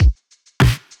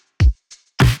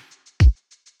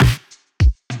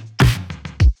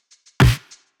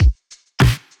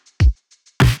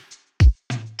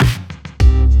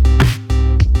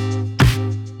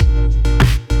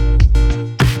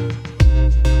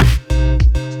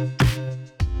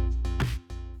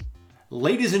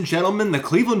Ladies and gentlemen, the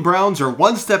Cleveland Browns are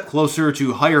one step closer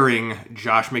to hiring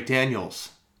Josh McDaniels.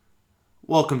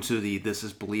 Welcome to the This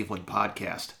Is Believeland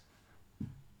podcast.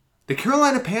 The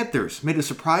Carolina Panthers made a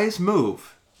surprise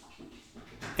move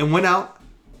and went out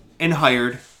and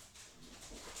hired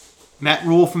Matt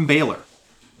Rhule from Baylor.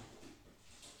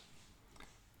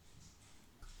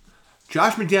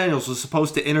 Josh McDaniels was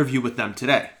supposed to interview with them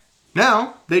today.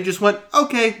 Now, they just went,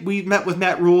 okay, we met with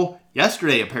Matt Rhule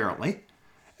yesterday apparently.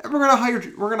 And we're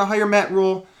gonna hire Matt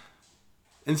Rhule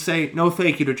and say no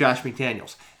thank you to Josh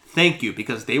McDaniels. Thank you,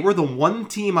 because they were the one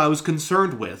team I was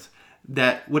concerned with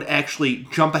that would actually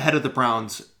jump ahead of the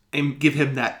Browns and give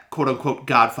him that quote-unquote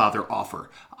Godfather offer.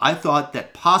 I thought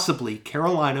that possibly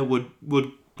Carolina would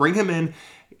bring him in,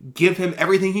 give him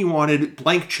everything he wanted,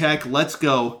 blank check, let's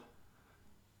go.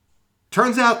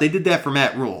 Turns out they did that for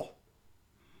Matt Rhule.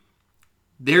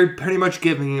 They're pretty much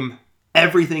giving him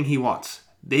everything he wants.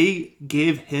 They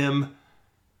gave him...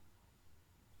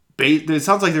 It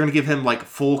sounds like they're going to give him like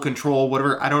full control,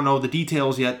 whatever. I don't know the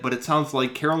details yet, but it sounds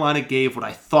like Carolina gave what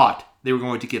I thought they were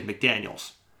going to give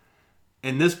McDaniels.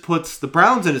 And this puts the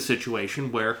Browns in a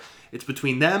situation where it's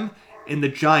between them and the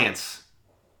Giants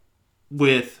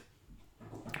with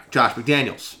Josh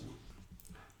McDaniels.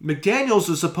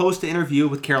 McDaniels is supposed to interview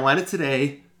with Carolina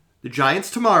today, the Giants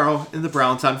tomorrow, and the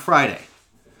Browns on Friday.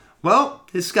 Well,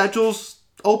 his schedule's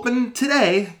open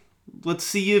today. Let's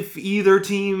see if either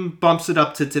team bumps it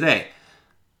up to today.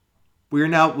 We're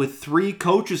now with 3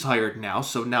 coaches hired now.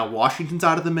 So now Washington's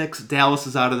out of the mix, Dallas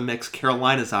is out of the mix,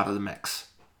 Carolina's out of the mix.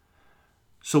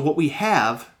 So what we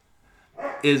have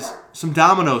is some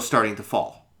dominoes starting to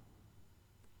fall.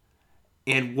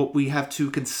 And what we have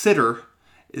to consider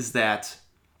is that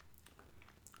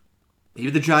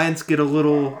maybe the Giants get a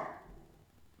little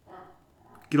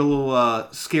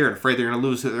scared, afraid they're going to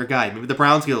lose their guy. Maybe the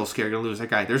Browns get a little scared, going to lose their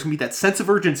guy. There's going to be that sense of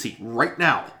urgency right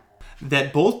now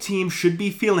that both teams should be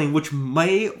feeling, which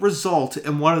may result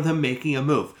in one of them making a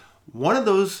move. One of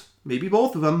those, maybe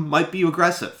both of them, might be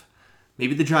aggressive.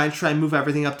 Maybe the Giants try and move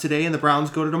everything up today and the Browns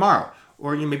go to tomorrow.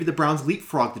 Or maybe the Browns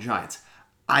leapfrog the Giants.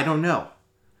 I don't know.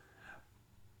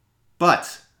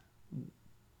 But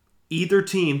either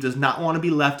team does not want to be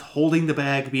left holding the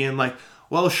bag, being like,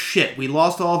 well, shit, we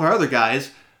lost all of our other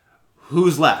guys.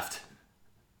 Who's left?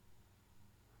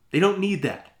 They don't need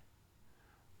that.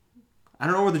 I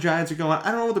don't know where the Giants are going.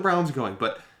 I don't know where the Browns are going.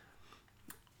 But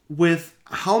with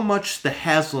how much the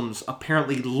Haslams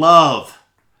apparently love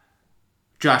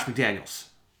Josh McDaniels,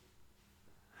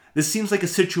 this seems like a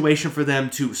situation for them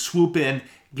to swoop in,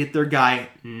 get their guy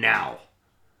now.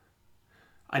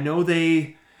 I know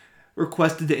they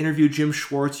requested to interview Jim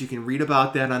Schwartz. You can read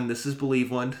about that on This Is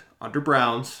Believeland under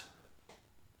Browns.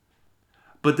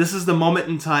 But this is the moment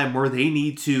in time where they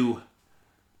need to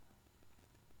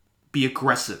be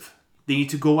aggressive. They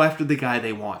need to go after the guy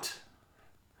they want.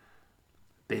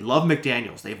 They love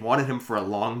McDaniels. They've wanted him for a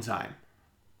long time.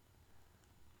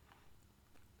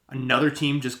 Another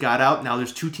team just got out. Now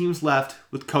there's 2 teams left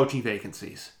with coaching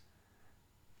vacancies.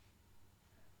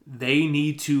 They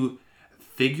need to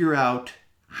figure out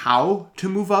how to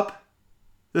move up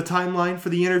the timeline for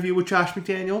the interview with Josh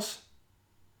McDaniels.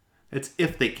 It's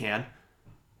if they can.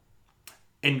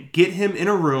 And get him in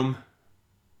a room,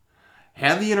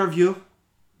 have the interview,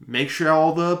 make sure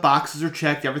all the boxes are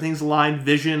checked, everything's aligned,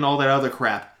 vision, all that other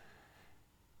crap,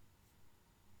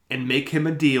 and make him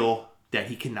a deal that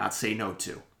he cannot say no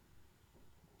to.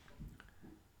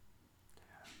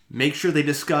 Make sure they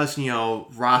discuss,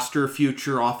 roster,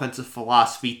 future, offensive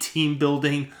philosophy, team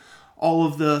building, all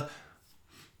of the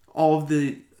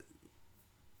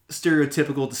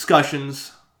stereotypical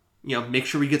discussions. Make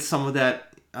sure we get some of that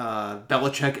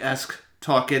Belichick-esque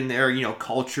talk in there,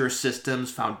 culture,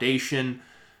 systems, foundation,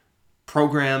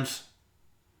 programs.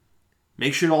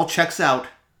 Make sure it all checks out.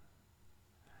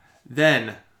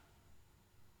 Then,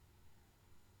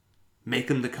 make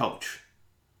him the coach.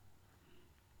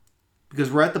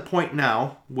 Because we're at the point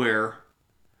now where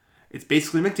it's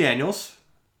basically McDaniels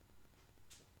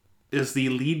is the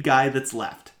lead guy that's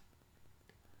left.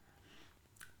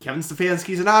 Kevin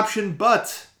Stefanski's an option,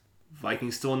 but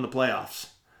Vikings still in the playoffs.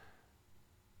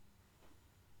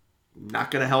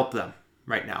 Not going to help them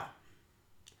right now.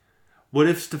 What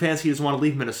if Stefanski doesn't want to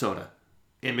leave Minnesota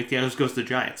and McDaniels goes to the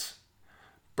Giants?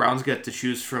 Browns get to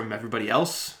choose from everybody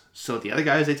else. So the other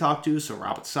guys they talk to, so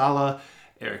Robert Saleh,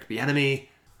 Eric Bieniemy.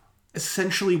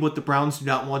 Essentially what the Browns do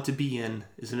not want to be in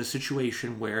is in a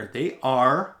situation where they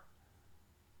are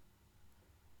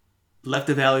left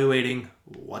evaluating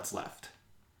what's left.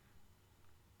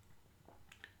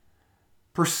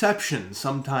 Perception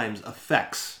sometimes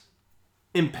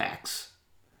impacts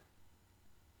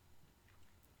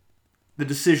the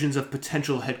decisions of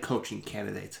potential head coaching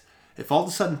candidates. If all of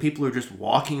a sudden people are just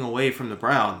walking away from the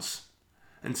Browns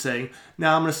and saying,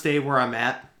 "No, I'm going to stay where I'm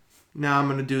at. No, I'm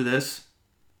going to do this,"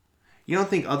 you don't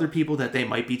think other people that they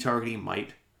might be targeting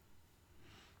might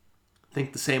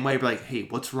think the same way? Be like, "Hey,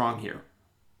 what's wrong here?"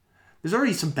 There's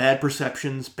already some bad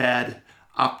perceptions, bad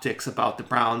optics about the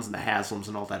Browns and the Haslams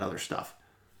and all that other stuff.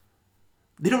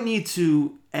 They don't need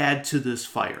to add to this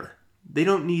fire. They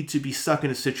don't need to be stuck in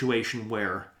a situation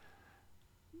where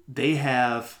they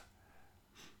have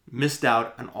missed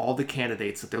out on all the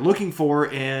candidates that they're looking for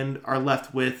and are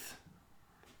left with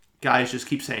guys just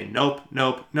keep saying, "Nope,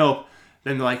 nope, nope."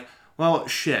 Then they're like, "Well,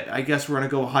 shit, I guess we're going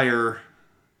to go hire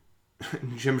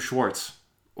Jim Schwartz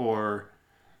or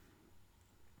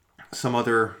some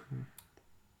other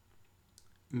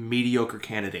mediocre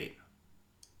candidate."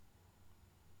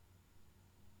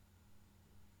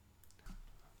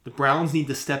 The Browns need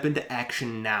to step into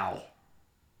action now.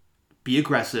 Be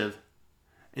aggressive,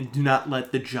 and do not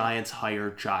let the Giants hire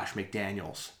Josh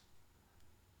McDaniels.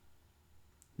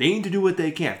 They need to do what they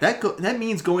can. If that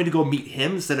means going to go meet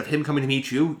him instead of him coming to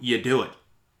meet you, you do it.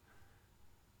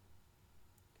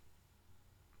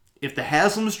 If the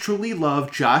Haslams truly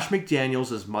love Josh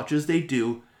McDaniels as much as they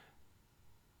do,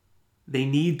 they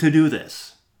need to do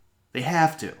this. They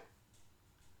have to.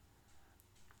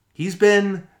 He's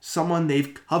been someone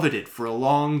they've coveted for a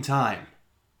long time.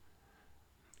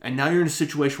 And now you're in a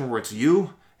situation where it's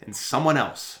you and someone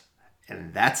else.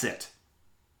 And that's it.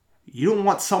 You don't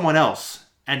want someone else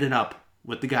ending up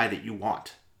with the guy that you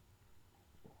want.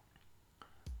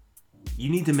 You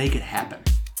need to make it happen.